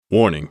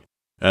Warning.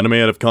 Anime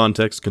Out of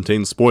Context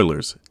contains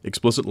spoilers,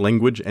 explicit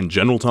language, and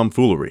general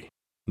tomfoolery.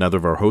 Neither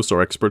of our hosts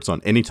are experts on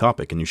any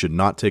topic, and you should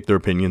not take their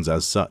opinions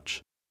as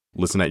such.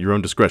 Listen at your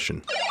own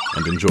discretion,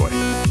 and enjoy.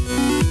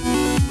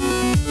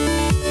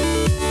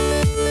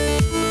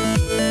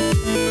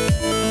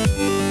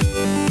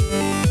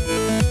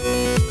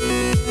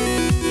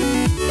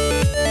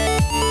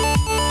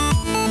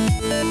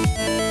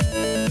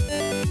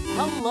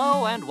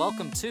 Hello and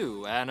welcome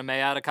to Anime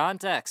Out of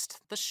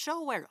Context, the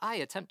show where I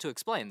attempt to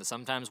explain the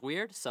sometimes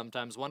weird,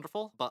 sometimes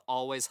wonderful, but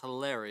always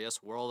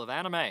hilarious world of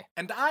anime.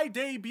 And I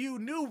debut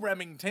new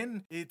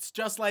Remington. It's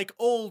just like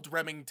old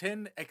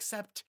Remington,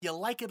 except you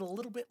like it a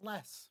little bit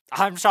less.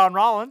 I'm Sean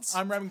Rollins.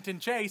 I'm Remington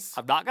Chase.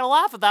 I'm not gonna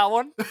laugh at that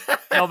one,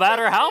 no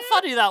matter how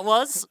funny that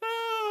was.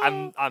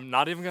 I'm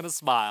not even gonna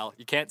smile.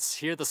 You can't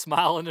hear the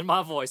smiling in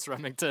my voice,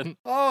 Remington.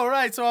 All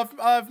right, so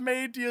I've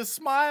made you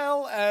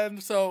smile,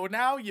 and so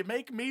now you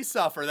make me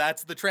suffer.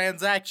 That's the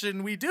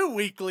transaction we do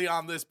weekly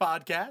on this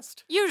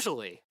podcast.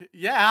 Usually.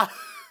 Yeah.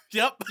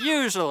 Yep.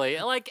 Usually.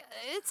 It's like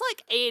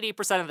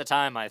 80% of the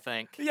time, I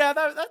think. Yeah,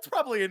 that's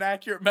probably an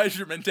accurate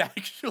measurement,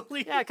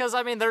 actually. Yeah, because,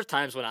 there's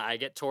times when I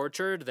get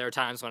tortured, there are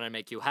times when I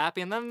make you happy,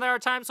 and then there are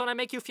times when I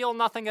make you feel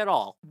nothing at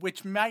all.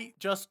 Which might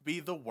just be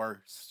the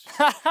worst.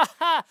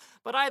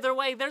 But either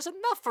way, there's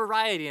enough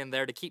variety in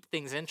there to keep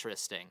things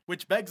interesting.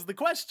 Which begs the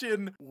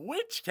question,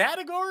 which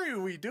category are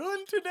we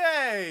doing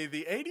today?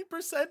 The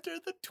 80% or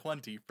the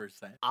 20%?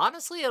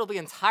 Honestly, it'll be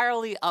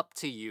entirely up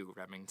to you,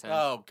 Remington.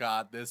 Oh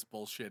god, this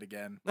bullshit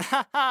again.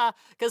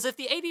 Because if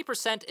the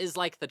 80% is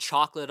like the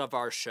chocolate of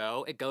our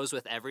show, it goes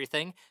with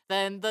everything,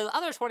 then the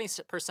other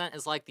 20%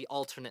 is like the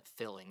alternate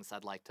fillings,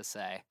 I'd like to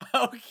say.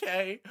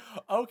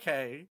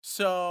 Okay.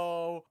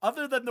 So,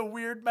 other than the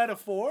weird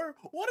metaphor,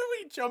 what are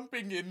we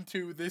jumping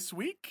into this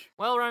week?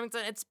 Well,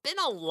 Remington, it's been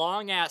a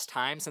long-ass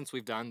time since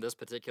we've done this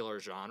particular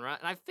genre,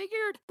 and I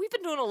figured we've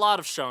been doing a lot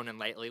of shonen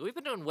lately. We've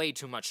been doing way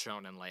too much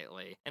shonen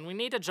lately, and we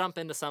need to jump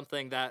into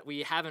something that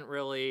we haven't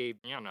really,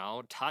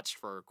 touched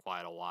for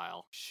quite a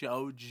while.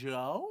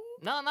 Shoujo?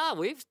 No,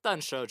 we've done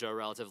shoujo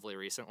relatively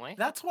recently.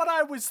 That's what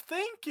I was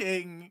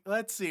thinking.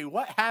 Let's see,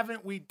 what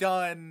haven't we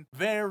done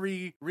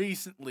very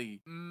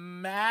recently?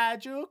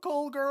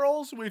 Magical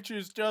Girls, which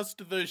is just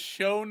the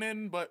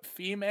shonen but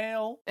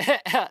female.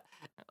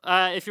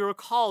 If you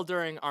recall,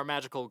 during our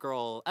Magical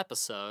Girl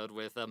episode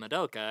with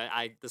Madoka,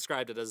 I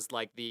described it as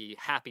like the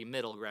happy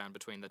middle ground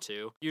between the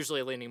two,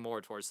 usually leaning more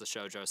towards the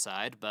shoujo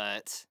side,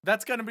 but...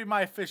 That's gonna be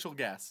my official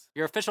guess.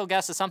 Your official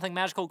guess is something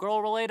Magical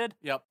Girl related?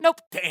 Yep.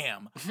 Nope.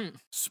 Damn.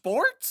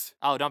 Sports?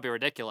 Oh, don't be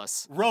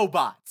ridiculous.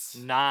 Robots.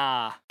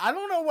 Nah. I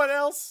don't know what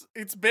else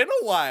it's been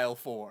a while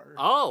for.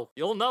 Oh,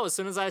 you'll know as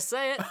soon as I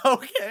say it.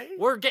 Okay.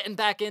 We're getting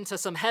back into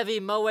some heavy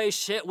moe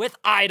shit with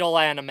idol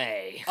anime.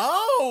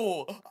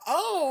 Oh,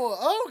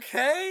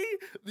 okay.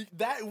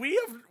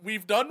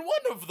 We've done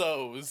one of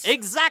those.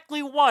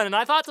 Exactly one, and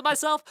I thought to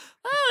myself,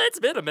 it's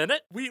been a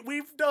minute.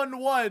 We've done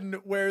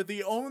one where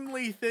the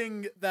only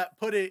thing that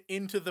put it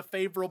into the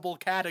favorable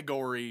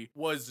category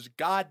was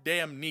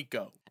goddamn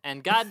Nico.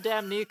 And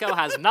goddamn Nico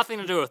has nothing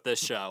to do with this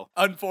show.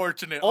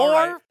 Unfortunate. Or,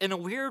 right. in a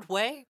weird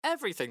way,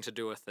 everything to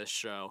do with this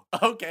show.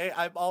 Okay,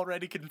 I'm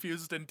already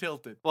confused and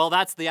tilted. Well,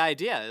 that's the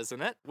idea, isn't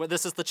it? Well,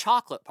 this is the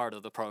chocolate part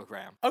of the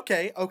program.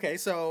 Okay,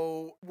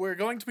 so we're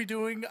going to be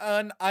doing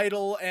an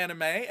idol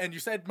anime, and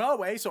you said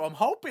moe, so I'm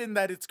hoping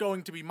that it's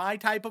going to be my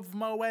type of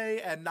moe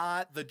and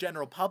not the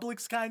general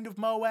public's kind of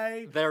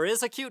moe. There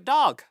is a cute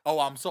dog. Oh,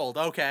 I'm sold.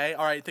 Okay,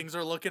 all right, things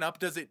are looking up.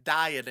 Does it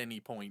die at any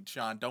point,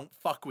 Sean? Don't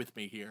fuck with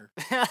me here.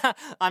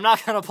 I'm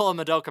not gonna pull a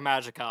Madoka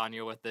Magica on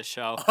you with this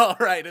show. All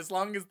right, as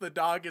long as the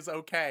dog is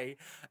okay.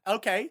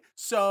 Okay,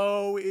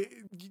 so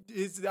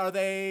are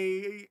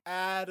they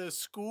at a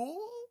school?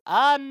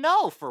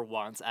 No, for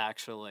once,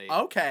 actually.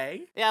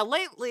 Okay. Yeah,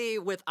 lately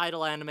with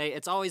idol anime,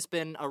 it's always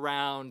been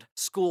around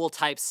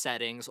school-type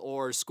settings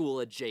or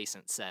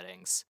school-adjacent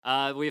settings.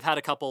 We've had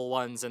a couple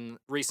ones in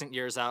recent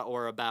years that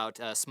were about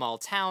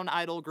small-town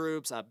idol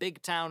groups,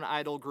 big-town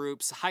idol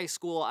groups, high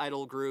school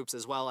idol groups,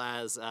 as well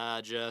as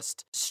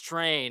just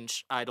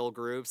strange idol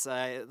groups.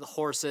 The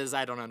horses,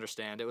 I don't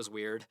understand. It was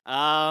weird.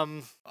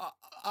 We'll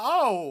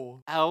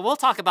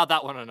talk about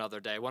that one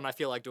another day, when I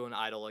feel like doing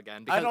idol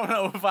again. I don't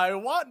know if I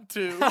want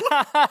to.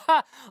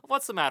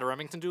 What's the matter,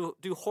 Remington? Do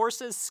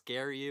horses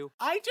scare you?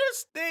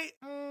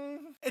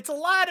 It's a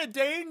lot of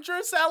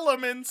dangerous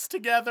elements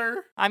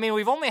together.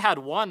 We've only had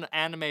one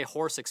anime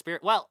horse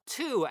experience. Well,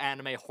 two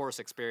anime horse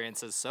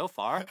experiences so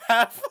far.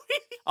 Have we?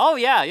 Oh,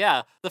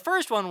 yeah. The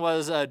first one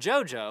was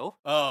JoJo.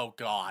 Oh,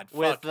 God.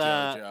 Fuck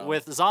JoJo.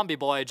 With Zombie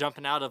Boy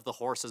jumping out of the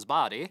horse's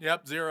body.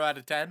 Yep, 0 out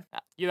of 10.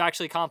 You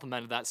actually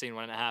complimented that scene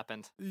when it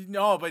happened.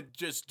 No, but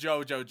just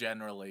JoJo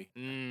generally.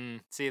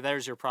 See,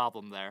 there's your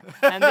problem there.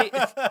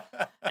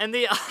 And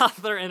the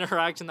other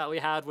interaction that we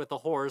had with the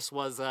horse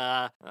was,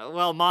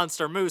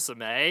 Monster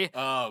Musume.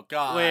 Oh,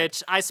 God.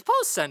 Which I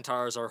suppose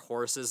centaurs are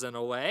horses in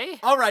a way.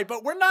 All right,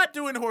 but we're not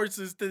doing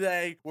horses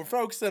today. We're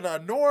focusing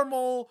on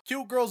normal,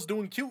 cute girls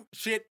doing cute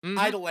shit,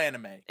 idol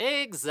anime.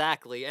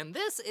 Exactly, and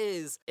this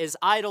is as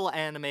idol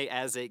anime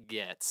as it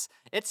gets.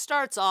 It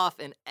starts off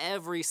in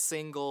every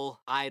single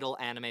idol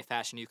anime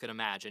fashion you could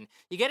imagine.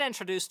 You get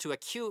introduced to a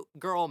cute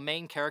girl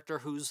main character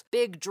whose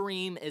big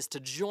dream is to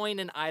join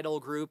an idol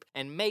group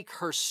and make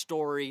her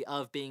story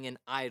of being an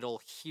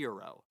idol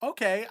hero.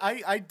 Okay,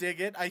 I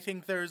dig it. I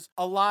think there's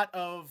a lot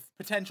of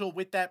potential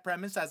with that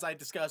premise, as I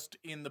discussed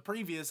in the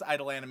previous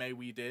idol anime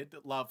we did,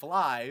 Love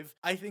Live.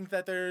 I think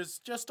that there's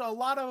just a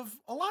lot of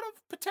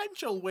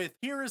potential with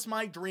here is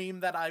my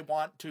dream that I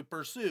want to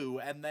pursue,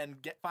 and then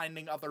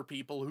finding other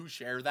people who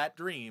share that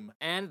dream.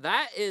 And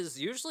that is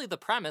usually the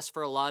premise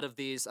for a lot of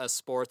these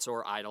sports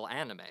or idol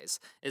animes,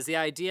 is the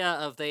idea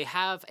of they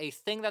have a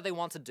thing that they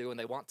want to do and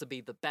they want to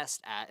be the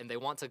best at, and they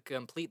want to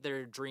complete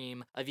their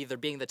dream of either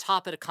being the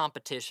top at a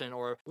competition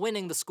or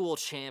winning the school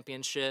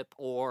championship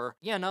or,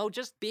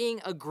 just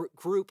being a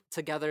group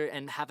together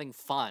and having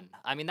fun.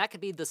 I mean, that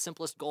could be the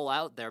simplest goal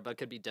out there, but it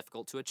could be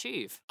difficult to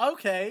achieve.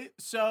 Okay,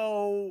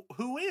 so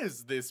who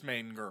is this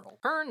main girl?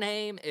 Her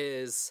name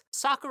is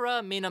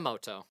Sakura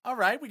Minamoto. All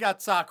right, we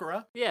got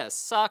Sakura. Yes,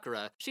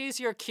 Sakura. She's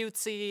your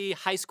cutesy,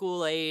 high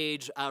school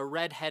age,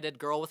 red-headed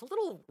girl with a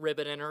little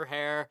ribbon in her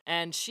hair,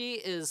 and she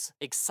is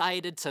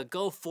excited to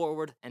go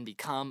forward and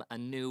become a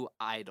new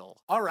idol.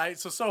 All right,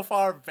 so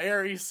far,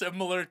 very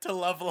similar to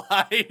Love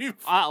Live.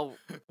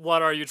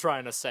 What are you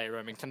trying to say,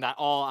 Remington? That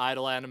all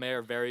idol anime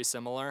are very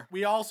similar?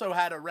 We also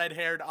had a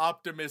red-haired,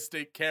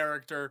 optimistic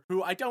character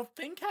who I don't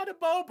think had a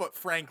bow, but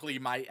frankly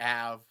might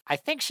have. I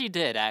think she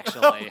did,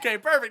 actually. Okay,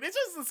 perfect. It's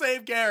just the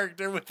same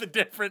character with a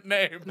different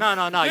name.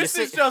 No. This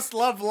is just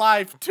Love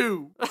Live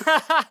 2.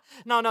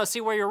 No.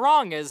 See, where you're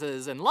wrong is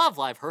in Love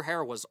Live, her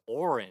hair was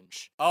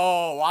orange.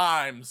 Oh,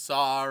 I'm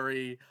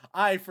sorry.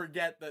 I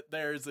forget that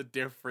there's a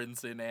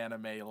difference in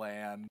anime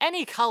land.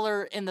 Any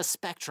color in the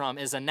spectrum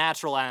is a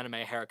natural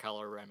anime hair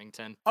color,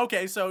 Remington.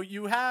 Okay, so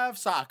you have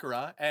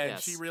Sakura, and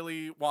Yes. she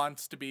really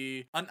wants to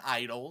be an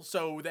idol,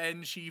 so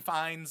then she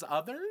finds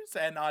others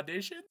and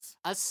auditions?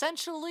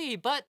 Essentially,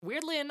 but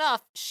weirdly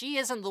enough, she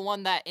isn't the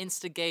one that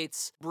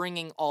instigates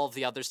bringing all of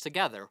the others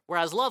together.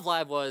 Whereas Love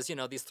Live was,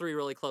 these three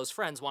really close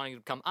friends wanting to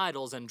become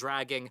idols and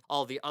dragging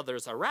all the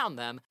others around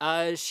them,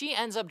 she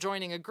ends up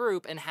joining a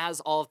group and has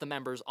all of the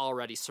members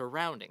already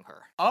surrounding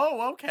her.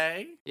 Oh,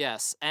 okay.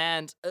 Yes,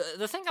 and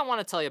the thing I want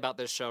to tell you about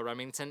this show,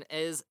 Remington,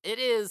 is it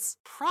is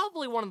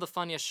probably one of the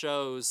funniest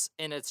shows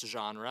in its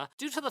genre,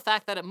 due to the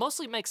fact that it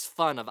mostly makes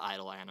fun of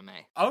idol anime.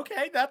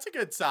 Okay, that's a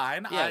good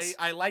sign. Yes.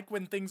 I like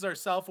when things are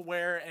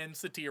self-aware and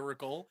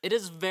satirical. It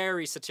is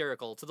very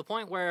satirical, to the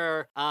point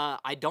where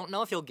I don't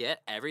know if you'll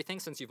get everything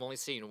since you've only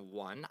seen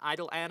one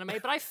idol anime,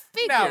 but I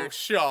figured... Now,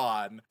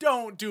 Sean,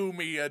 don't do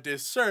me a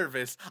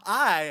disservice.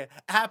 I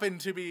happen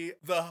to be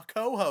the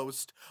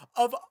co-host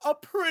of a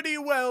pretty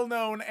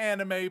well-known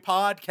anime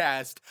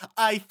podcast.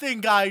 I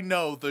think I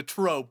know the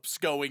tropes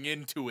going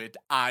into it.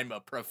 I'm a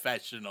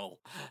professional.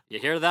 You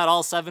hear that,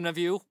 all seven of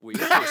you? We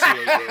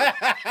appreciate you.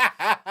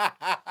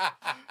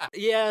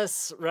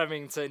 Yes,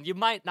 Remington, you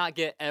might not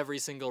get every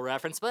single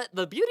reference, but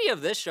the beauty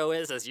of this show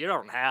is you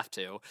don't have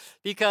to,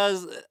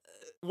 because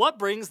what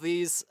brings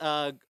these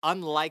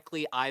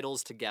unlikely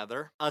idols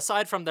together,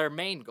 aside from their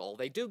main goal,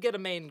 they do get a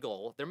main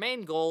goal. Their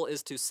main goal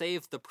is to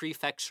save the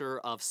prefecture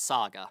of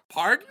Saga.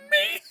 Pardon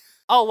me?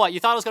 Oh, what? You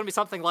thought it was going to be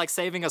something like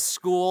saving a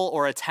school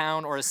or a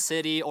town or a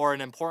city or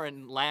an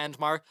important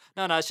landmark?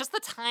 No, it's just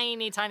the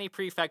tiny, tiny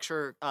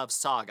prefecture of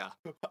Saga.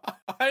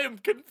 I am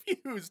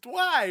confused.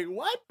 Why?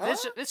 What? Huh?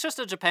 It's just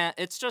a Japan.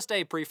 It's just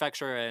a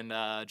prefecture in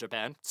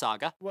Japan.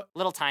 Saga. What?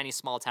 Little tiny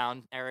small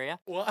town area.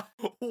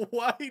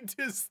 Why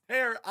does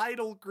their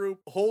idol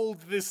group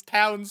hold this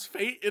town's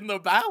fate in the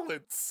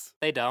balance?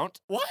 They don't.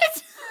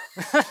 What?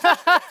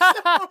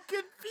 So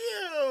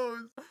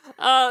confused.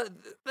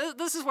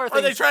 This is where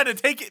Are they trying to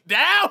take it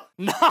down?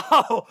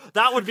 No,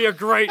 that would be a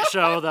great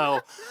show,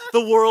 though.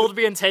 The world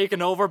being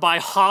taken over by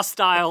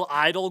hostile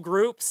idol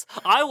groups.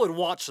 I would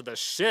watch the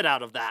shit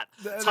out of that.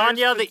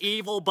 Tanya the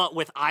evil, but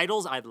with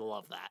idols, I'd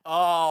love that.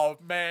 Oh,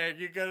 man,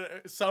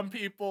 some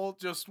people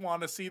just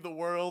want to see the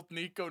world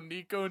Nico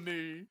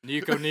nee.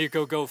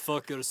 Nico, go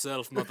fuck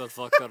yourself,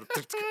 motherfucker.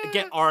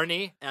 Get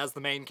Arnie as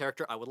the main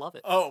character. I would love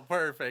it. Oh,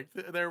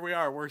 perfect. There we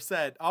are. We're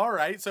set. All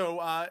right.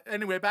 So,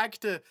 anyway, back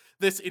to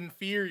this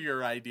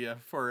inferior idea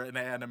for an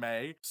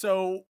anime.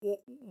 So,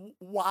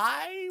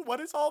 why? What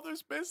is all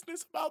this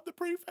business about the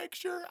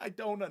prefecture? I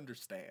don't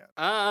understand.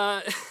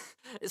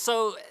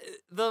 So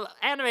the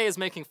anime is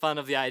making fun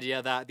of the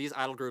idea that these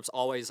idol groups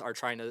always are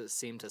trying to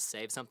seem to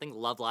save something,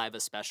 Love Live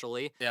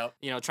especially. Yep.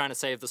 You know, trying to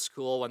save the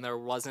school when there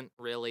wasn't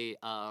really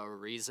a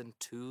reason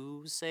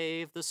to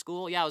save the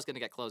school. Yeah, it was going to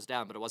get closed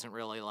down, but it wasn't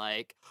really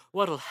like,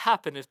 what'll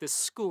happen if this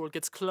school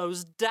gets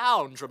closed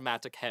down,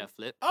 dramatic hair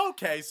flip.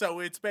 Okay, so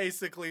it's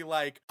basically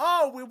like,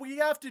 oh, we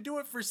have to do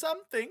it for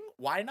something.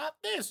 Why not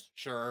this?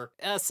 Sure.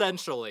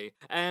 Essentially.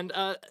 And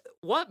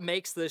what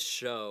makes this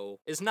show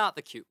is not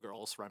the cute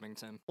girls,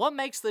 Remington. What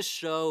makes this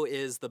show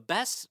is the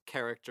best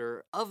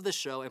character of the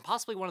show and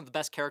possibly one of the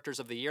best characters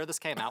of the year this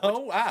came out. Oh,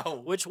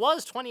 wow. Which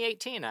was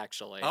 2018,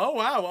 actually. Oh,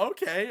 wow.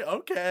 Okay,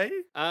 okay.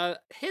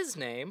 His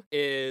name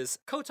is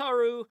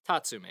Kotaru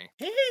Tatsume.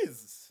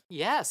 His.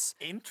 Yes.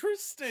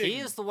 Interesting. He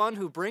is the one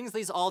who brings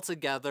these all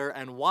together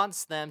and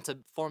wants them to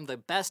form the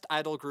best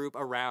idol group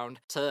around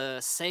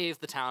to save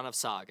the town of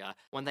Saga.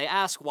 When they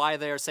ask why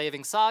they are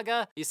saving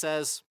Saga, he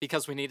says,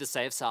 because we need to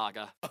save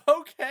Saga.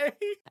 Okay.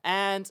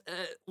 And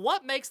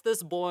what makes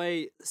this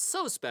boy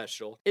so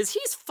special is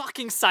he's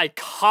fucking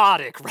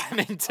psychotic,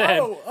 Remington.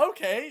 Oh,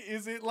 okay.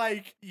 Is it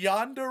like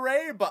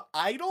Yandere, but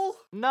idol?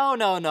 No.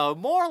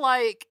 More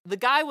like the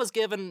guy was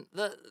given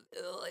the.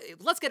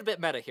 Let's get a bit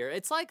meta here.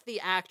 It's like the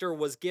actor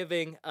was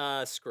giving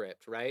a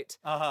script, right?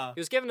 Uh-huh.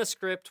 He was given a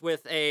script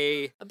with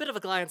a bit of a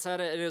glance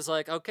at it, and it was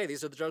like, okay,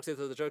 these are the jokes, these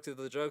are the jokes, these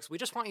are the jokes. We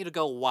just want you to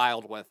go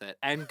wild with it.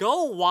 And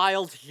go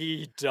wild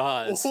he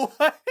does.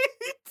 What?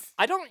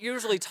 I don't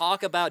usually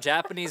talk about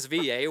Japanese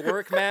VA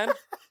work, man.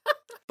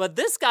 But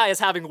this guy is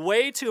having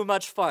way too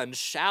much fun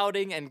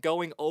shouting and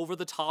going over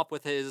the top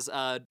with his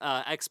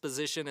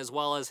exposition as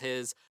well as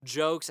his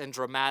jokes and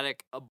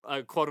dramatic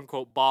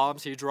quote-unquote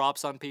bombs he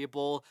drops on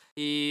people.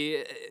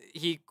 He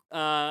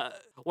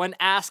when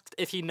asked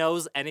if he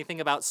knows anything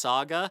about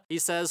Saga, he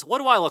says, "What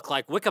do I look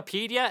like,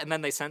 Wikipedia?" And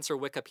then they censor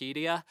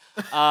Wikipedia.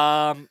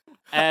 I'm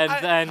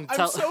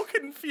so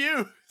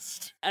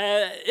confused.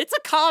 It's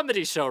a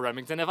comedy show,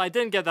 Remington, if I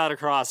didn't get that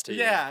across to you.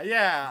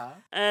 Yeah.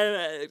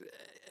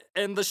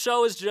 And the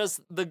show is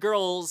just the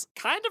girls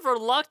kind of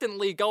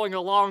reluctantly going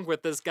along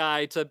with this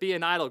guy to be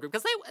an idol group.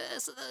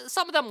 Because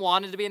some of them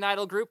wanted to be an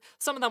idol group.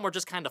 Some of them were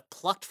just kind of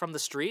plucked from the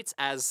streets,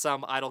 as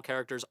some idol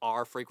characters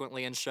are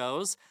frequently in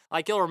shows.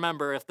 Like, you'll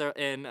remember if they're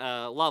in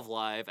Love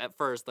Live, at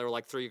first, there were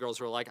like 3 girls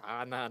who were like,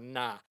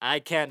 nah, I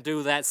can't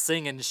do that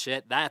singing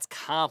shit. That's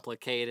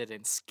complicated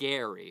and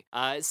scary.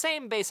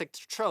 Same basic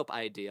trope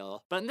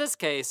ideal. But in this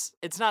case,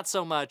 it's not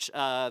so much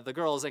the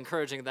girls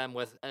encouraging them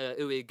with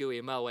ooey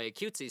gooey moe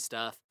cutesy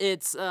stuff.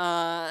 It's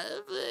the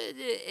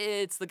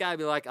guy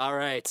be like, all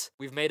right,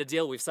 we've made a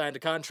deal, we've signed a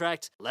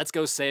contract, let's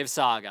go save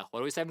Saga.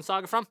 What are we saving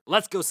Saga from?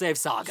 Let's go save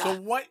Saga. So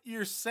what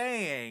you're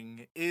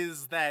saying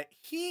is that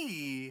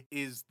he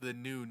is the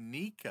new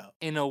Nico.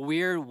 In a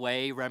weird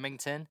way,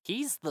 Remington,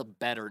 he's the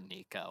better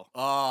Nico.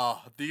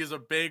 Oh, these are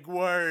big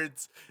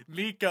words.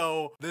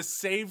 Nico, the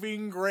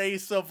saving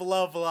grace of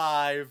Love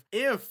Live.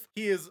 If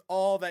he is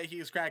all that he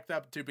is cracked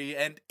up to be,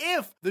 and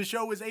if the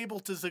show is able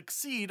to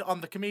succeed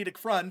on the comedic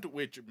front,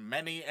 which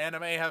many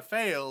anime have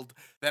failed,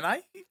 then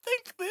I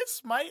think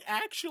this might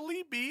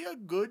actually be a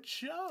good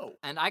show.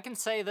 And I can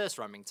say this,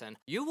 Remington,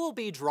 you will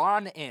be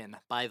drawn in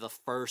by the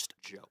first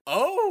joke.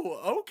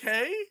 Oh,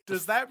 okay.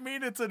 Does that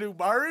mean it's an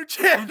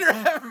Umaru-chan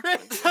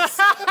reference?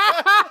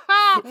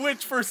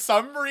 Which for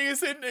some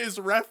reason is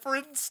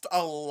referenced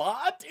a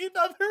lot in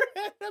other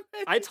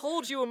anime. I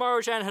told you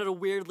Umaru-chan had a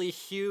weirdly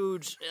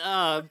huge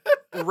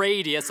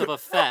radius of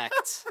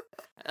effect.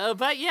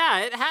 But yeah,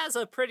 it has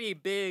a pretty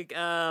big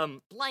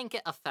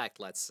blanket effect,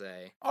 let's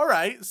say. All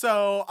right,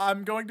 so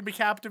I'm going to be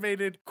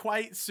captivated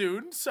quite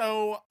soon.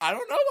 So I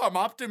don't know, I'm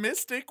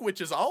optimistic,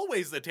 which is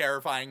always the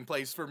terrifying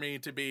place for me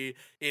to be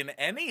in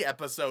any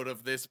episode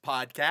of this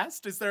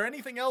podcast. Is there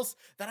anything else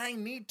that I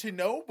need to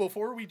know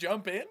before we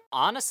jump in?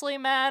 Honestly,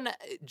 man,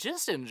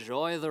 just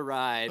enjoy the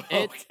ride.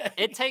 Okay.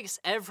 It takes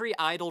every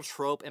idol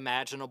trope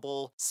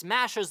imaginable,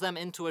 smashes them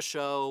into a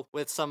show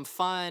with some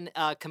fun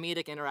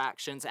comedic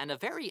interactions and a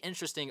very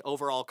interesting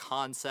overall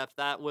concept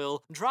that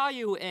will draw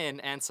you in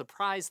and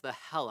surprise the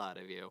hell out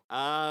of you.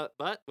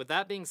 But with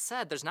that being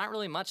said, there's not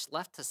really much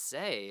left to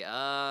say.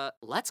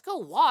 Let's go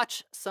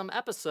watch some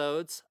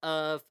episodes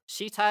of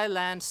Shitai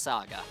Land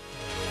Saga.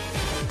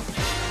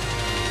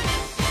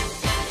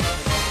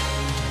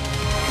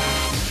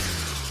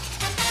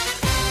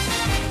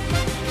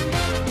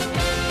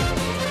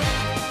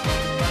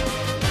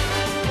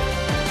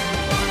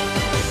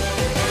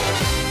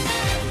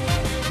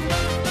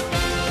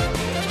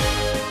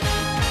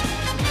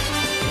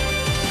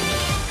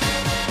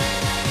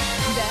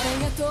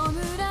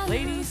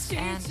 Ladies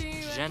and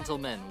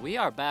gentlemen, we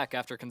are back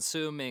after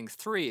consuming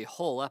 3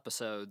 whole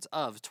episodes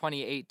of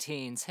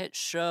 2018's hit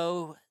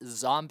show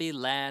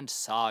Zombieland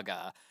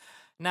Saga.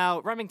 Now,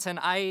 Remington,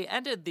 I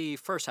ended the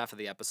first half of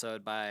the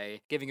episode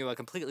by giving you a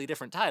completely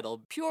different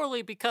title,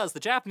 purely because the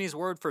Japanese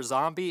word for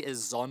zombie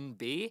is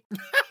zonbi.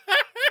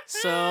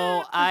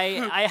 So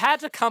I had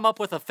to come up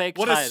with a fake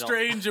What title. a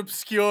strange,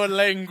 obscure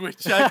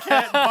language. I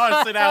can't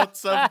parse it out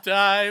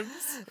sometimes.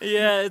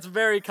 Yeah, it's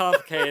very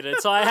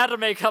complicated. So I had to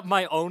make up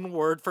my own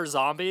word for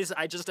zombies.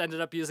 I just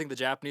ended up using the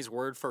Japanese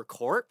word for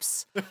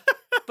corpse.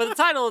 But the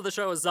title of the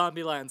show is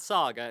Zombieland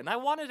Saga, and I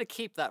wanted to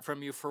keep that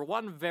from you for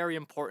one very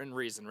important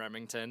reason,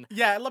 Remington.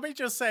 Yeah, let me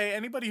just say,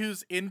 anybody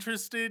who's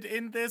interested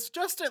in this,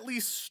 just at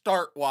least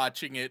start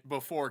watching it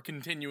before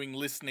continuing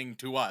listening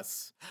to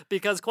us.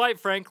 Because quite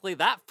frankly,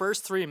 that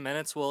first 3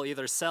 minutes will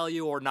either sell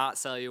you or not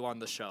sell you on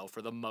the show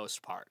for the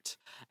most part.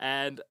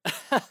 And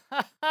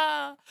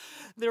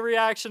the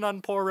reaction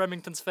on poor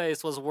Remington's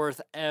face was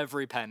worth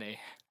every penny.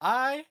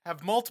 I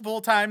have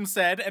multiple times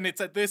said, and it's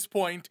at this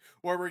point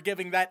where we're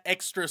giving that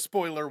extra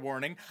spoiler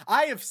warning,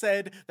 I have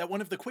said that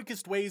one of the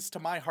quickest ways to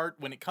my heart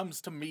when it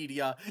comes to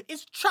media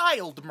is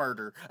child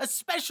murder,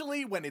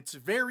 especially when it's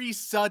very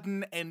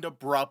sudden and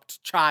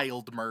abrupt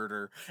child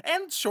murder.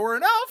 And sure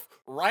enough,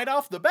 right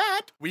off the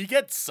bat, we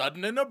get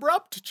sudden and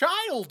abrupt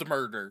child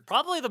murder.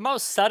 Probably the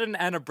most sudden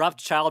and abrupt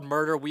child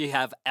murder we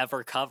have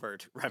ever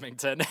covered,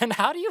 Remington. And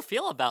how do you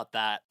feel about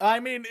that?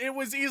 I mean, it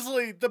was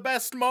easily the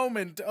best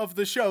moment of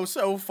the show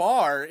so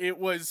far. It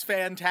was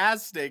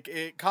fantastic.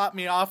 It caught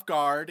me off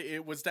guard.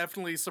 It was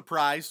definitely a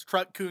surprise.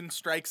 Truck-kun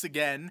strikes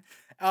again.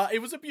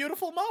 It was a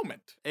beautiful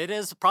moment. It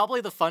is probably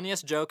the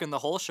funniest joke in the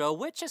whole show,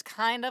 which is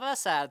kind of a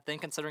sad thing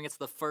considering it's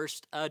the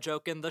first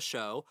joke in the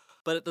show.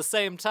 But at the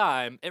same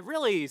time, it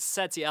really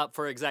sets you up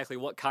for exactly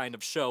what kind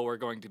of show we're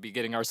going to be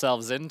getting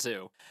ourselves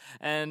into.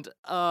 And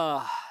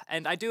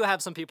I do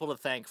have some people to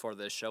thank for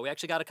this show. We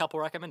actually got a couple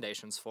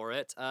recommendations for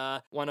it.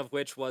 One of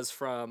which was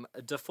from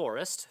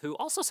DeForest, who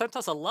also sent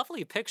us a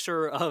lovely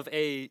picture of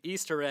a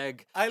Easter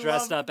egg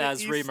dressed up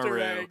as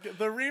Rimuru.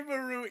 The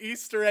Rimuru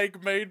Easter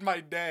egg made my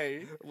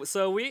day.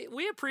 So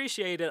we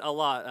appreciate it a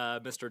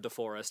lot, Mr.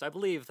 DeForest. I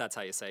believe that's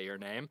how you say your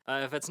name.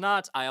 If it's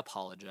not, I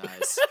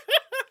apologize.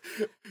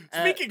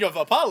 Speaking of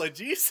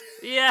apologies.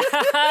 Yeah.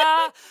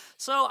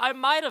 So I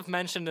might have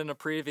mentioned in a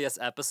previous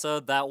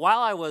episode that while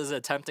I was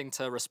attempting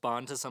to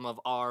respond to some of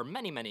our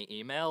many, many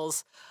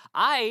emails,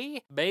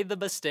 I made the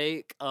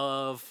mistake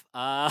of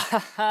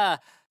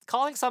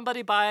calling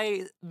somebody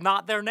by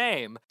not their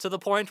name to the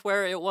point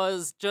where it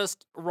was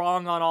just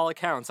wrong on all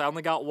accounts. I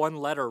only got one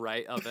letter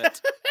right of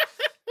it.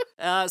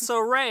 So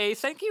Ray,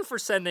 thank you for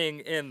sending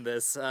in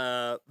this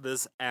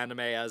anime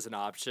as an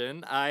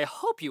option. I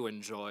hope you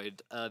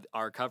enjoyed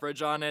our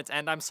coverage on it,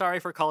 and I'm sorry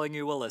for calling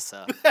you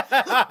Alyssa.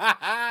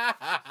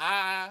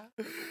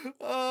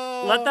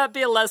 Let that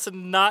be a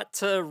lesson not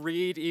to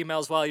read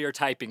emails while you're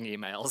typing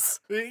emails.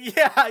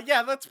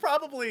 Yeah, that's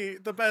probably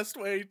the best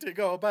way to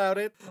go about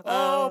it.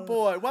 Oh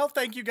boy. Well,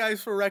 thank you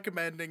guys for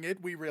recommending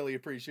it. We really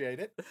appreciate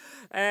it.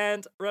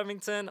 And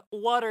Remington,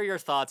 what are your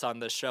thoughts on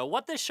this show?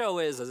 What this show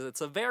is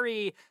it's a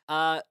very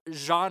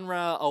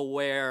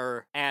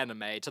genre-aware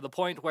anime to the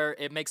point where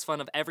it makes fun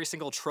of every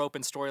single trope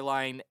and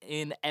storyline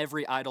in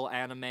every idol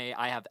anime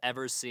I have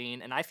ever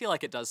seen, and I feel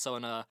like it does so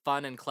in a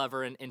fun and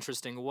clever and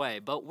interesting way.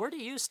 But where do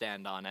you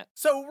stand on it?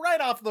 So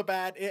right off the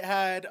bat, it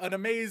had an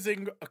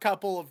amazing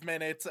couple of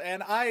minutes,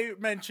 and I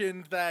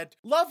mentioned that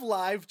Love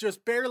Live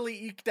just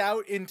barely eked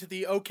out into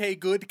the okay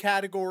good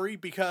category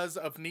because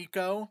of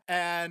Nico,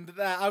 and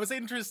that I was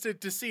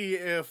interested to see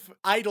if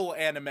idol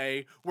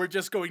anime were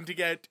just going to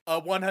get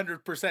a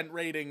 100%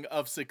 rating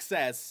of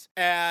success.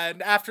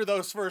 And after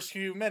those first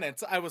few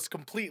minutes, I was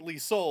completely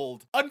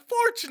sold.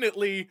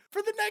 Unfortunately,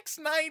 for the next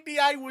 90,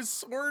 I was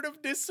sort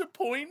of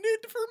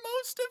disappointed for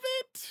most of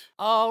it.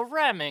 Oh,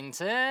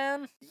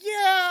 Remington.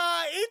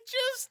 Yeah, it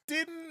just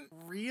didn't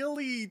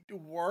really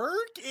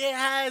work. It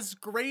has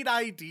great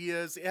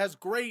ideas. It has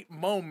great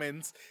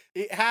moments.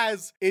 It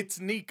has its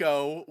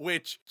Nico,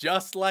 which,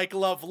 just like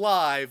Love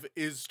Live,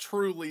 is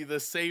truly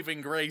the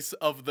saving grace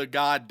of the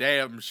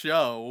goddamn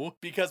show.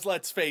 Because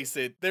let's face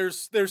it,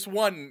 there's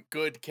one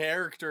good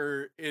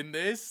character in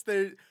this.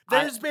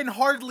 There's been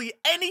hardly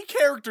any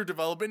character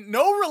development,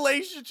 no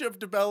relationship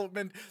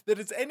development that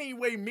is any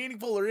way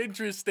meaningful or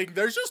interesting.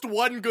 There's just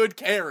one good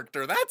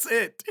character. That's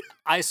it.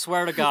 I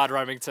swear to God,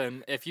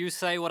 Remington, if you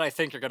say what I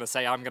think you're gonna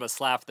say, I'm gonna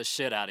slap the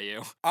shit out of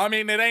you. I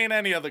mean, it ain't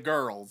any of the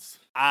girls.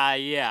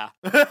 Yeah.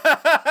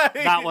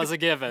 That was a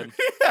given.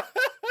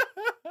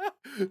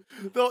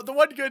 The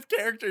one good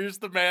character is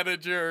the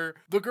manager.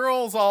 The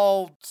girls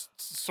all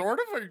sort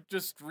of are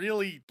just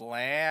really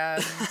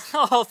bland.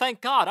 Oh,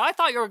 thank God. I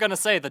thought you were gonna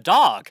say the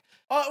dog.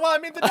 Well, I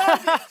mean, the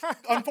dog,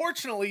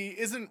 unfortunately,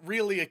 isn't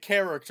really a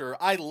character.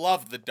 I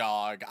love the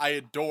dog. I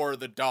adore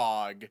the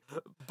dog.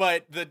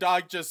 But the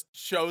dog just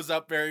shows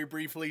up very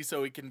briefly,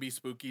 so it can be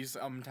spooky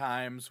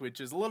sometimes,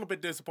 which is a little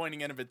bit disappointing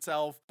in of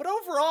itself. But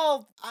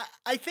overall,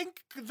 I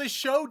think the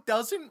show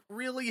doesn't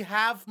really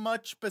have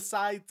much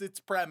besides its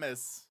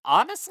premise.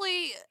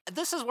 Honestly,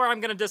 this is where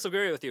I'm gonna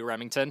disagree with you,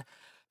 Remington.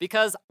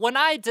 Because when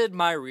I did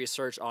my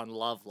research on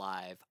Love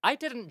Live, I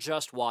didn't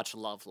just watch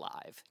Love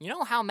Live. You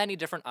know how many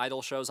different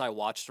idol shows I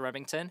watched,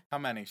 Remington? How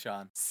many,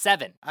 Sean?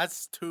 7.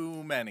 That's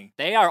too many.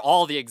 They are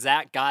all the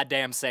exact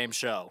goddamn same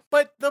show.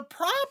 But the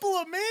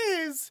problem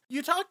is,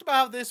 you talked about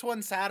how this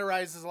one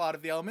satirizes a lot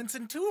of the elements,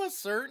 and to a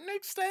certain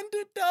extent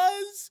it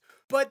does.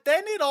 But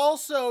then it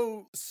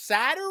also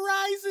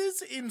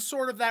satirizes in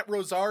sort of that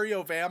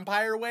Rosario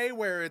vampire way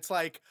where it's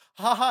like,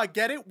 haha,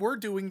 get it? We're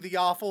doing the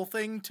awful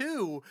thing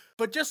too.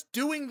 But just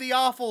doing the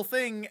awful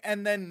thing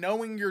and then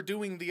knowing you're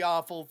doing the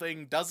awful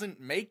thing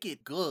doesn't make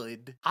it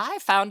good. I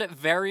found it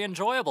very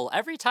enjoyable.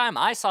 Every time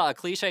I saw a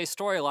cliche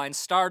storyline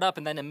start up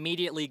and then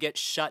immediately get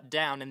shut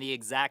down in the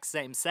exact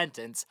same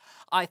sentence,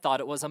 I thought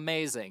it was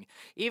amazing.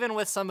 Even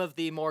with some of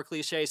the more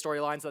cliche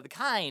storylines that they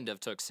kind of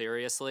took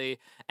seriously,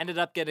 ended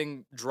up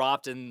getting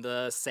dropped in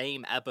the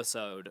same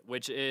episode,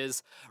 which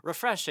is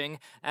refreshing,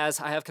 as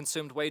I have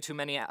consumed way too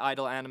many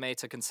idol anime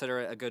to consider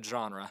it a good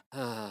genre.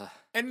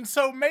 And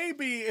so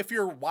maybe if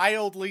you're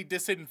wildly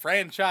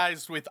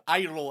disenfranchised with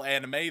idol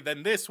anime,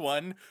 then this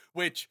one,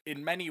 which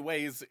in many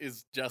ways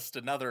is just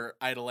another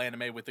idol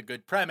anime with a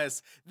good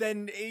premise,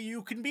 then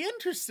you can be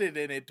interested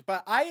in it.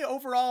 But I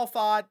overall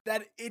thought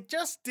that it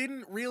just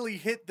didn't really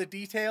hit the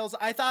details.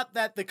 I thought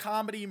that the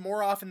comedy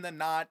more often than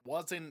not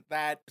wasn't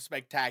that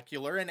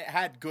spectacular, and it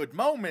had good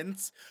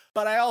moments,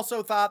 but I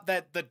also thought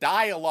that the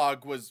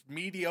dialogue was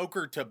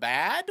mediocre to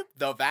bad.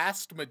 The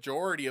vast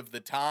majority of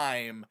the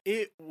time,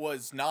 it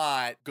was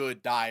not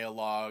good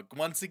dialogue.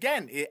 Once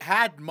again, it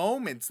had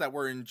moments that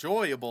were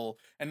enjoyable,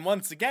 and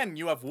once again,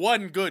 you have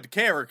one good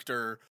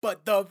character,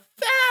 but the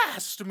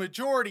vast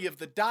majority of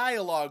the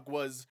dialogue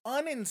was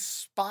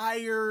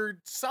uninspired,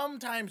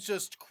 sometimes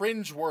just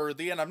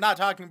cringeworthy, and I'm not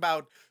talking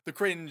about the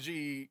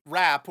cringy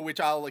rap, which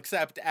I'll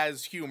accept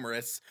as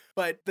humorous,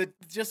 but the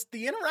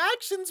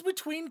interactions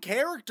between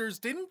characters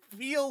didn't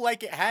feel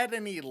like it had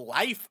any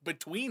life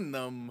between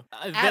them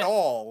at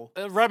all.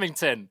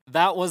 Remington,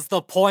 that was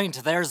the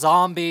point. They're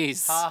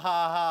zombies. Ha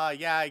ha ha,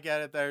 yeah, I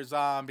get it, they're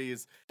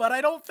zombies. But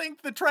I don't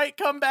think the trite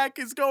comeback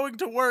is going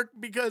to work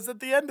because at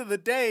the end of the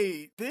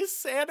day,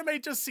 this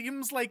anime just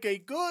seems like a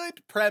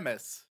good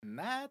premise. And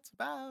that's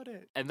about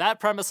it. And that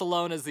premise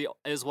alone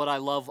is what I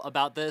love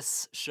about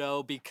this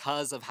show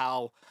because of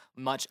how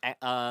much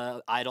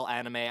idol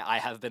anime I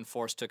have been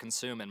forced to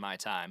consume in my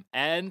time.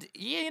 And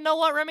you know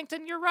what,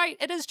 Remington, you're right.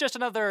 It is just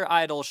another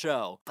idol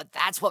show, but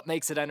that's what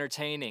makes it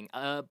entertaining.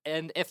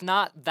 And if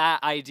not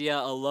that idea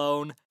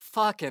alone,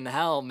 fucking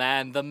hell,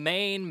 man. The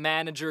main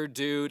manager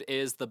dude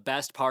is the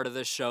best part of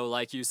this show,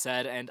 like you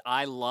said, and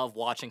I love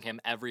watching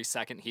him every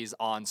second he's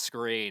on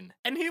screen.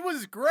 And he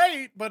was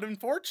great, but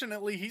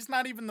unfortunately, he's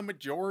not even the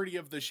majority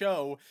of the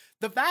show.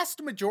 The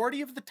vast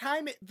majority of the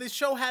time, the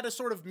show had a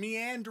sort of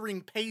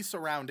meandering pace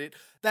around it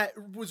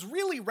that was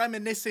really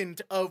reminiscent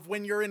of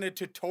when you're in a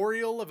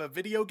tutorial of a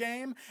video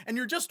game and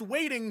you're just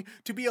waiting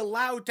to be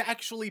allowed to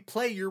actually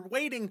play. You're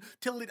waiting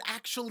till it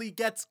actually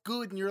gets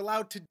good and you're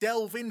allowed to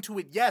delve into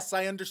it. Yes,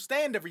 I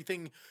understand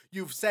everything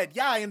you've said.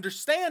 Yeah, I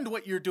understand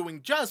what you're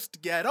doing.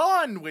 Just get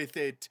on with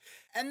it.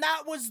 And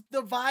that was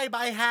the vibe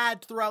I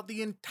had throughout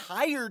the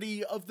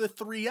entirety of the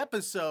 3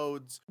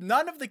 episodes.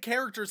 None of the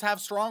characters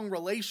have strong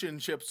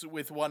relationships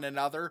with one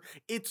another.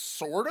 It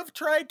sort of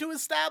tried to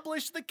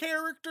establish the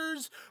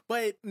characters,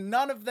 but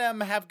none of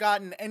them have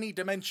gotten any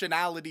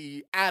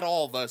dimensionality at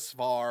all thus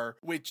far,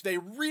 which they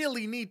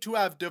really need to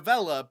have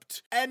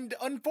developed. And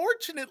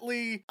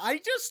unfortunately, I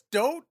just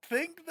don't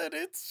think that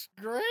it's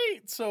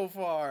great so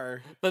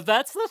far. But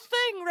that's the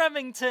thing,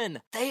 Remington.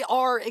 They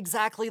are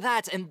exactly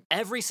that, and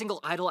every single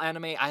idol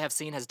anime I have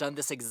seen has done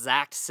this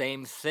exact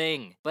same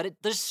thing. But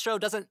this show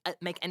doesn't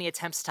make any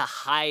attempts to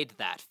hide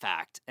that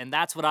fact, and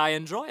that's what I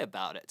enjoy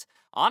about it.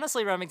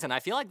 Honestly, Remington, I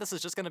feel like this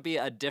is just going to be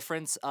a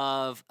difference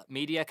of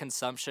media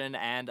consumption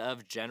and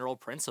of general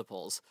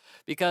principles.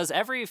 Because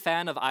every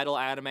fan of idol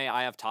anime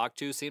I have talked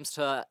to seems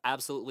to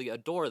absolutely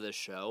adore this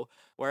show,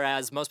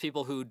 whereas most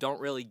people who don't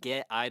really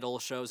get idol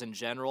shows in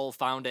general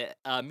found it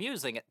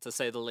amusing, to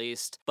say the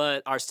least,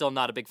 but are still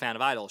not a big fan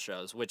of idol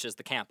shows, which is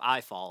the camp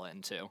I fall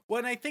into. Well,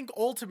 and I think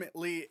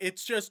ultimately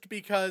it's just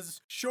because,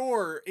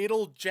 sure,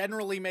 it'll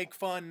generally make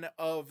fun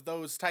of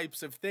those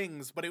types of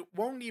things, but it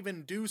won't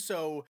even do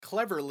so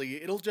cleverly.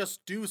 It'll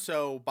just do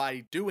so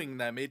by doing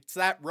them. It's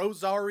that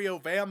Rosario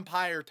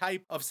vampire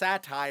type of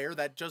satire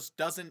that just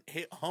doesn't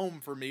hit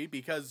home for me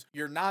because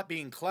you're not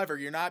being clever,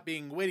 you're not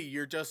being witty,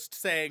 you're just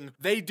saying,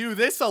 they do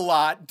this a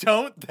lot,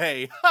 don't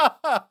they?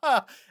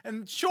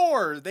 And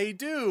sure, they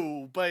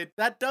do, but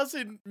that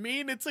doesn't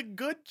mean it's a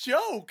good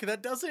joke.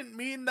 That doesn't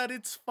mean that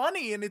it's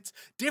funny and it's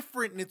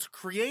different and it's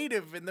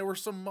creative and there were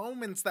some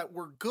moments that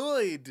were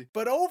good.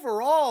 But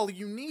overall,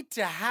 you need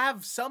to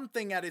have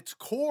something at its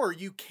core.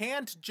 You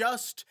can't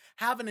just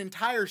have an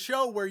entire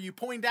show where you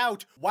point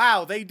out,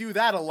 wow, they do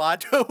that a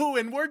lot. Oh,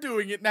 and we're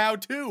doing it now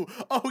too.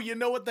 Oh, you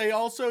know what they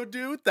also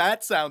do?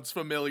 That sounds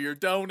familiar,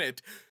 don't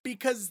it?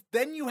 Because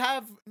then you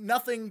have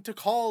nothing to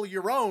call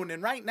your own.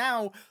 And right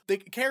now, the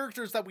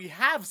characters that we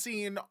have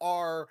seen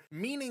are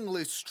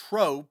meaningless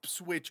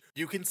tropes, which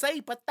you can say,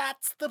 but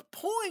that's the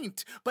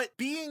point. But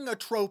being a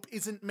trope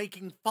isn't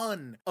making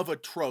fun of a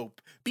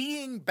trope.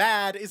 Being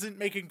bad isn't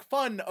making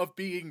fun of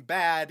being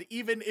bad,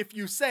 even if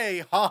you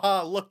say,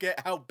 haha, look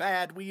at how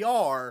bad we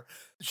are.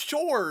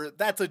 Sure,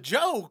 that's a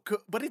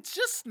joke, but it's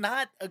just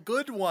not a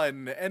good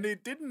one, and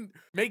it didn't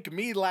make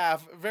me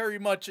laugh very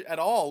much at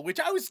all, which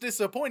I was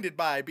disappointed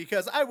by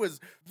because I was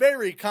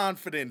very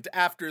confident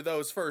after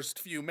those first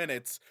few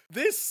minutes.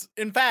 This,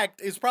 in fact,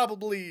 is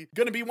probably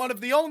gonna be one of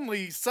the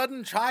only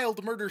sudden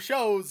child murder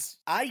shows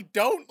I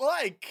don't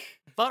like.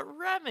 But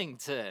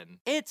Remington,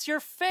 it's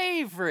your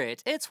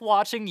favorite. It's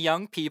watching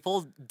young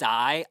people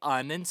die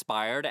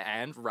uninspired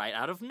and right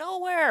out of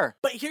nowhere.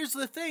 But here's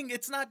the thing,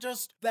 it's not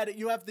just that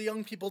you have the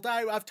young people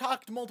die. I've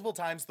talked multiple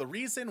times, the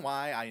reason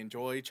why I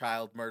enjoy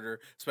child murder,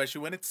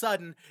 especially when it's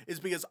sudden,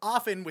 is because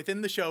often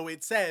within the show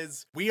it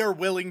says, we are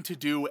willing to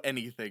do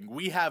anything.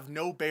 We have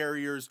no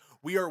barriers.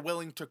 We are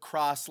willing to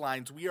cross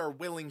lines. We are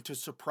willing to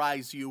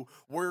surprise you.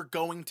 We're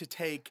going to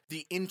take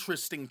the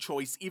interesting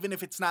choice, even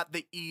if it's not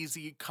the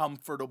easy,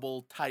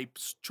 comfortable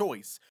type's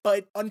choice.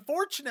 But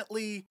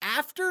unfortunately,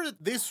 after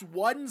this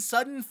one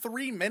sudden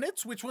 3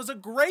 minutes, which was a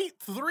great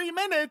 3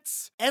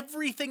 minutes,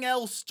 everything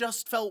else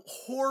just felt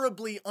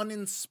horribly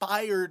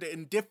uninspired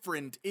and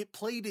different. It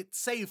played it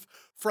safe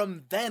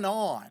from then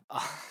on.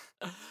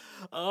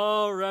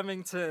 Oh,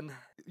 Remington.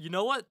 You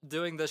know what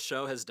doing this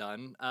show has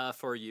done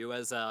for you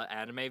as an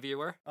anime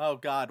viewer? Oh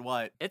God,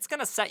 what? It's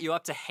gonna set you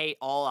up to hate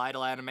all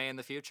idol anime in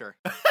the future.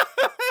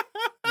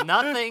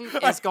 Nothing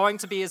is going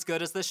to be as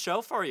good as this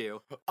show for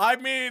you. I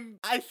mean,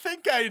 I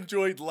think I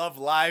enjoyed Love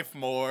Live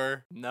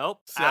more.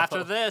 Nope.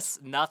 After this,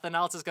 nothing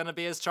else is going to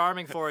be as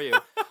charming for you.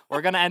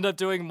 We're going to end up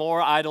doing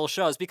more idol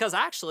shows because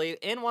actually,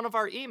 in one of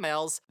our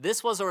emails,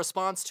 this was a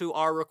response to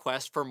our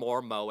request for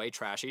more moe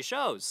trashy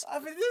shows. I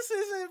mean, this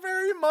isn't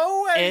very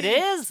moe. It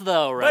is,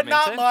 though, Remington.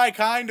 But not my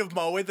kind of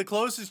moe. The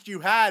closest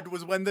you had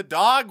was when the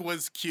dog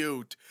was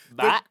cute.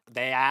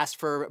 They asked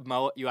for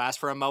you asked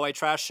for a moe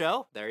trash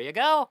show. There you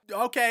go.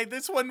 Okay,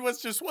 this one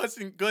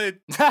wasn't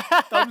good.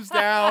 Thumbs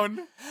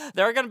down.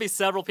 There are going to be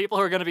several people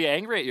who are going to be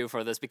angry at you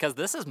for this because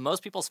this is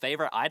most people's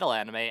favorite idol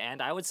anime,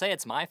 and I would say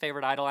it's my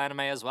favorite idol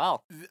anime as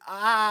well.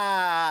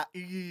 Yeah.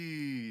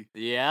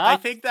 I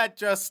think that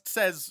just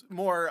says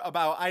more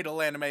about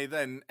idol anime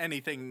than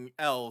anything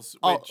else,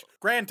 which,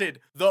 granted,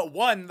 the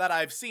one that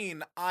I've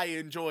seen I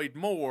enjoyed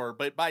more,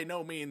 but by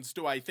no means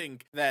do I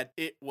think that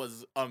it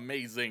was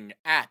amazing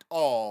at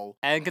all.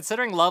 And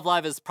considering Love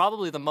Live is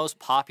probably the most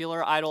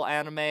popular idol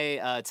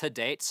anime to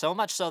date, so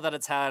much so that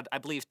it's had, I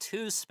believe,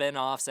 2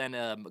 spin-offs and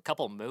a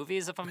couple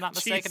movies, if I'm not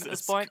mistaken, at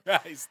this point.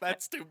 Christ,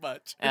 that's too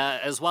much.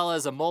 As well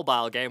as a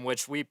mobile game,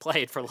 which we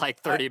played for like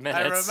 30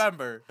 minutes. I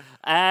remember.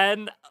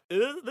 And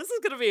this is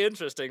going to be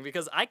interesting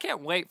because I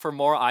can't wait for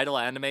more idol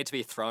anime to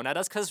be thrown at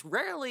us because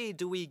rarely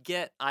do we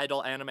get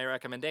idol anime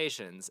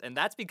recommendations. And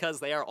that's because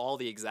they are all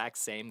the exact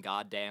same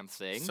goddamn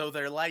thing. So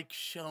they're like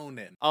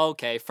shonen.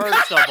 Okay,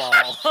 first of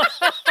all...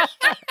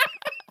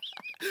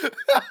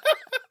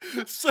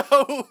 So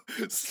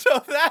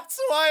that's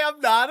why I'm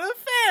not a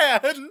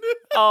fan.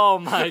 Oh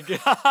my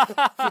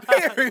god.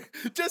 Here,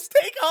 just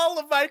take all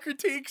of my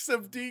critiques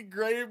of D.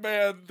 Gray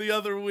Man the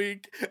other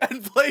week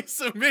and place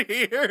them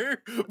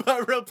here,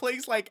 but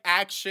replace like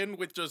action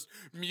with just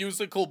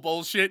musical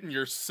bullshit and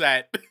you're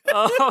set.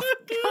 Oh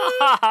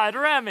god,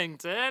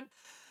 Remington.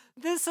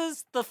 This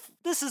is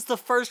the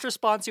first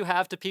response you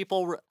have to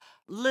people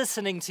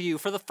listening to you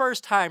for the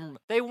first time.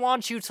 They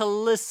want you to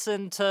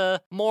listen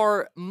to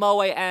more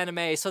moe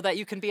anime so that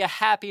you can be a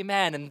happy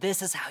man, and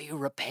this is how you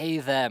repay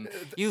them.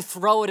 You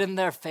throw it in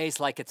their face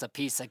like it's a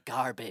piece of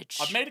garbage.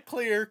 I've made it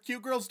clear,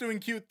 cute girls doing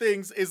cute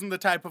things isn't the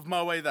type of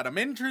moe that I'm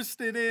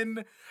interested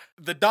in.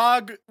 The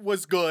dog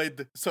was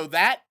good, so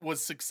that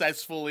was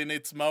successful in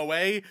its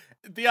moe.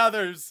 The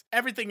others,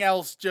 everything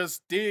else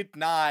just did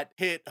not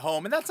hit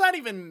home. And that's not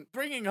even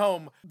bringing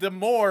home the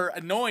more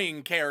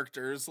annoying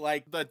characters,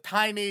 like the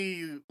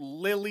tiny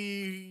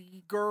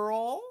Lily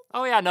girl.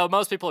 Oh yeah, no,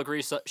 most people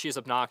agree she's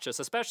obnoxious,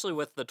 especially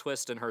with the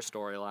twist in her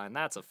storyline.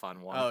 That's a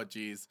fun one. Oh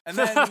jeez. And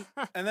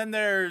then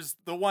there's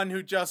the one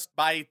who just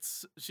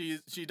bites.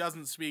 She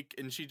doesn't speak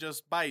and she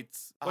just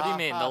bites. What do you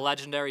mean, the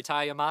legendary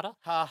Tai Yamada?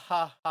 Ha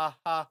ha ha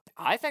ha.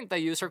 I think they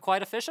use her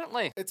quite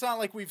efficiently. It's not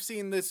like we've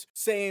seen this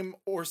same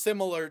or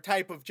similar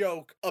type of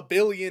joke a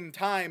billion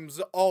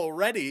times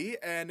already,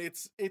 and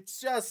it's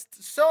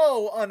just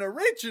so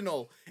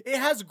unoriginal. It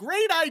has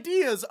great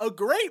ideas, a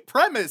great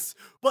premise,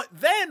 but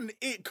then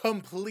it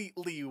completely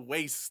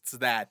wastes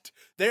that.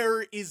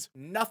 There is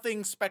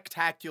nothing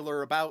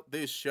spectacular about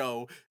this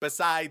show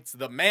besides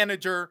the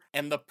manager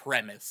and the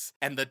premise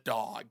and the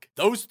dog.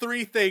 Those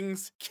 3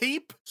 things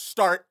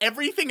start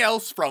everything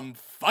else from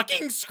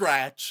fucking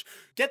scratch.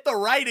 Get the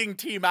writing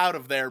team out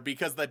of there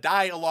because the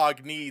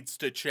dialogue needs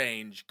to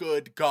change.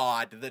 Good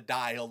God, the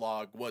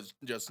dialogue was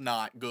just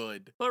not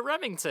good. But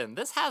Remington,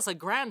 this has a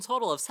grand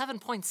total of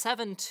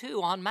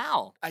 7.72 on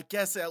Mal. I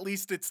guess at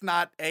least it's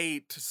not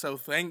 8, so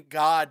thank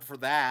God for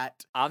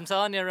that. I'm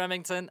telling you,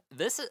 Remington,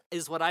 this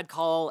is what I'd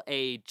call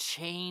a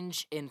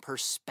change in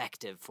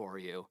perspective for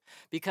you.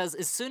 Because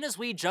as soon as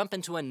we jump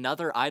into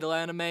another idol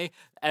anime,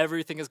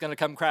 everything is going to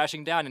come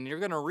crashing down, and you're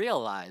going to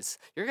realize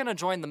you're going to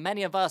join the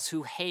many of us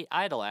who hate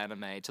idol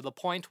anime to the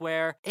point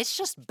where it's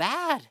just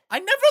bad. I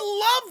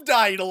never loved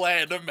idol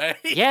anime.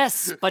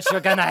 Yes, but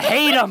you're going to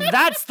hate them.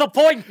 That's the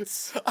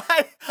point.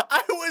 I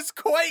was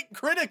quite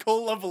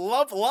critical of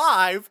Love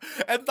Live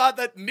and thought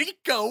that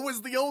Nico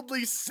was the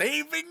only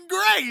saving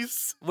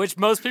grace. Which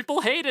most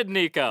people hated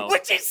Nico.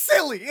 Which is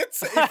silly.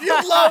 It's if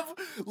you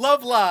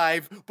love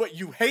Live, but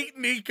you hate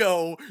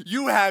Nico,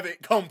 you have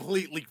it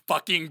completely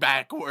fucking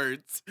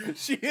backwards.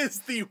 She is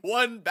the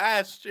one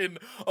bastion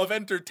of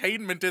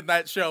entertainment in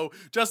that show,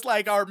 just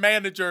like our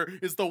manager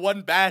is the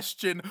one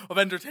bastion of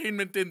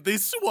entertainment in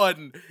this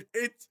one.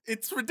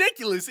 It's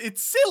ridiculous.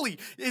 It's silly.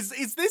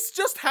 Is this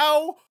just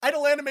how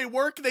idol anime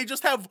work? They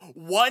just have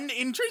one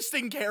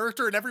interesting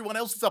character and everyone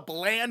else is a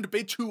bland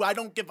bitch who I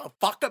don't give a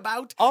fuck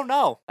about? Oh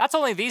no, that's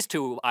only these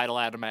two idol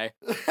anime.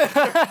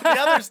 The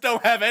others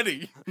don't have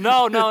any.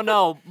 No.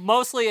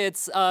 Mostly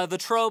it's the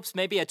tropes,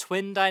 maybe a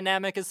twin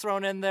dynamic is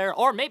thrown in there,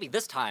 or maybe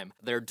this time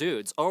they're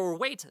dudes, or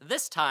wait,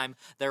 this time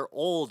they're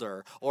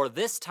older, or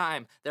this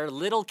time they're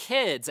little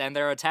kids and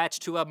they're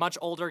attached to a much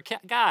older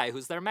guy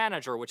who's their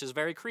manager, which is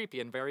very creepy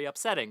and very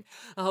upsetting.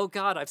 Oh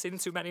god, I've seen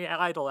too many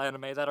idol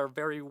anime that are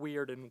very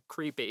weird and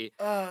creepy.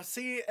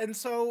 See, and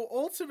so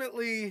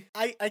ultimately,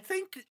 I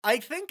think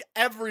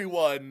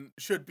everyone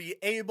should be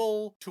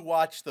able to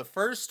watch the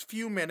first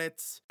few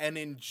minutes and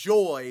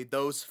enjoy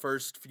those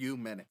first few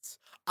minutes.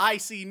 I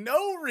see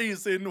no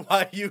reason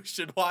why you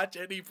should watch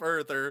any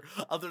further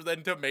other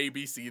than to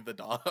maybe see the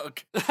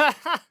dog.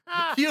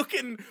 You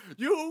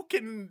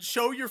can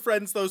show your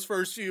friends those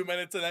first few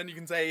minutes and then you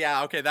can say,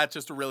 yeah, okay, that's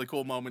just a really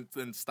cool moment,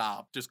 then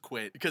stop, just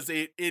quit, because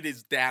it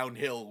is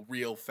downhill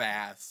real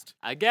fast.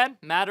 Again,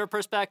 matter of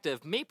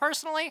perspective. Me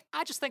personally,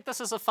 I just think this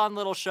is a fun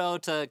little show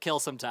to kill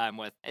some time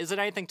with. Is it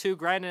anything too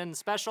grand and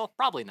special?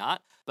 Probably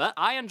not, but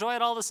I enjoy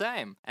it all the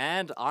same.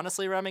 And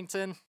honestly,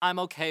 Remington, I'm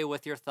okay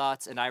with your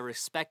thoughts and I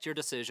respect your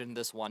decision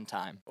this one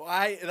time.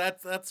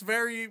 That's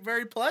very,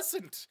 very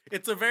pleasant.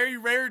 It's a very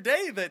rare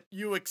day that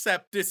you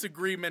accept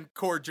disagreement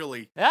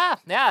cordially. Yeah,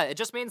 it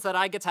just means that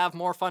I get to have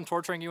more fun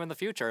torturing you in the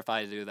future if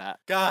I do that.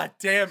 God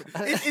damn.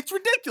 It's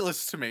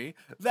ridiculous to me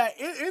that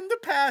in the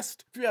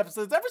past few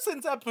episodes, ever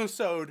since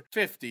episode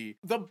 50,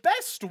 the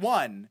best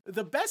one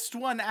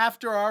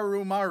after our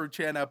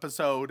Umaru-chan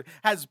episode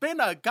has been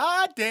a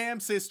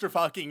goddamn sister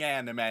fucking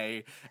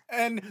anime.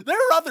 And there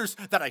are others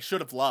that I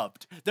should have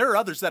loved. There are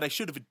others that I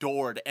should have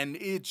adored, and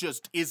it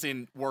just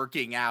isn't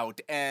working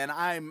out. And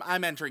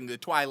I'm entering the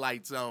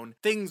Twilight Zone.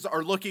 Things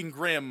are looking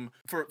grim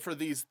for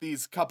these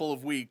couple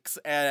of weeks,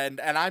 and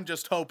I'm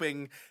just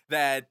hoping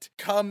that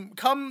come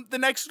the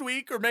next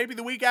week or maybe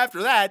the week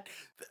after that,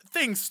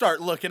 things start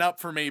looking up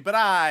for me, but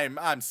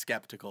I'm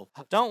skeptical.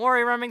 Don't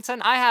worry,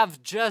 Remington. I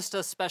have just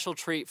a special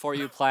treat for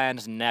you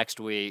planned next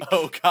week.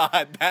 Oh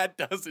god, that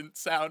doesn't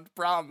sound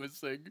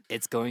promising.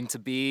 It's going to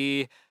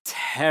be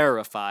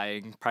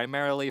terrifying,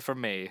 primarily for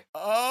me.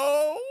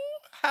 Oh,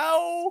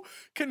 how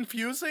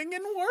confusing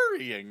and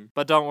worrying.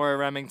 But don't worry,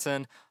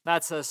 Remington.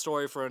 That's a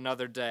story for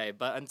another day.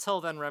 But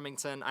until then,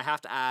 Remington, I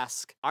have to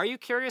ask, are you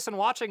curious in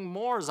watching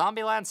more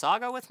Zombieland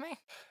Saga with me?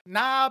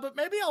 Nah, but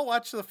maybe I'll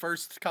watch the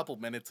first couple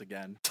minutes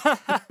again.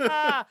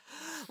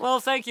 Well,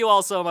 thank you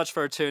all so much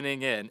for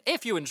tuning in.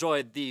 If you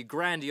enjoyed the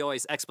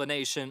grandiose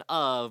explanation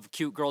of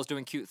cute girls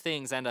doing cute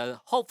things and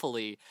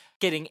hopefully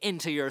getting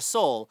into your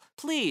soul,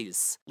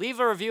 please leave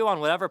a review on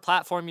whatever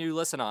platform you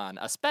listen on,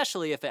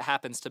 especially if it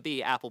happens to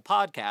be Apple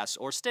Podcasts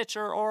or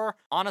Stitcher, or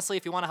honestly,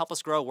 if you want to help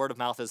us grow, word of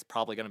mouth is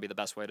probably going to be the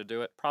best way to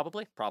do it.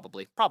 Probably.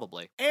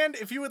 And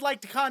if you would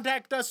like to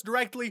contact us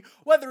directly,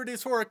 whether it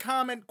is for a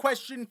comment,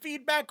 question,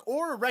 feedback,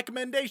 or a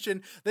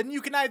recommendation, then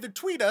you can either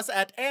tweet us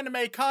at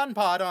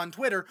AnimeConPod on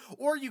Twitter,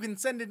 or you can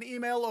send an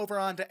email over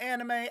onto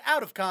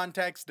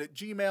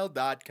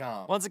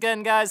animeoutofcontext@gmail.com. Once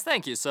again, guys,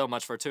 thank you so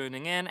much for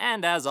tuning in,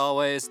 and as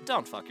always,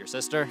 don't fuck your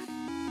sister.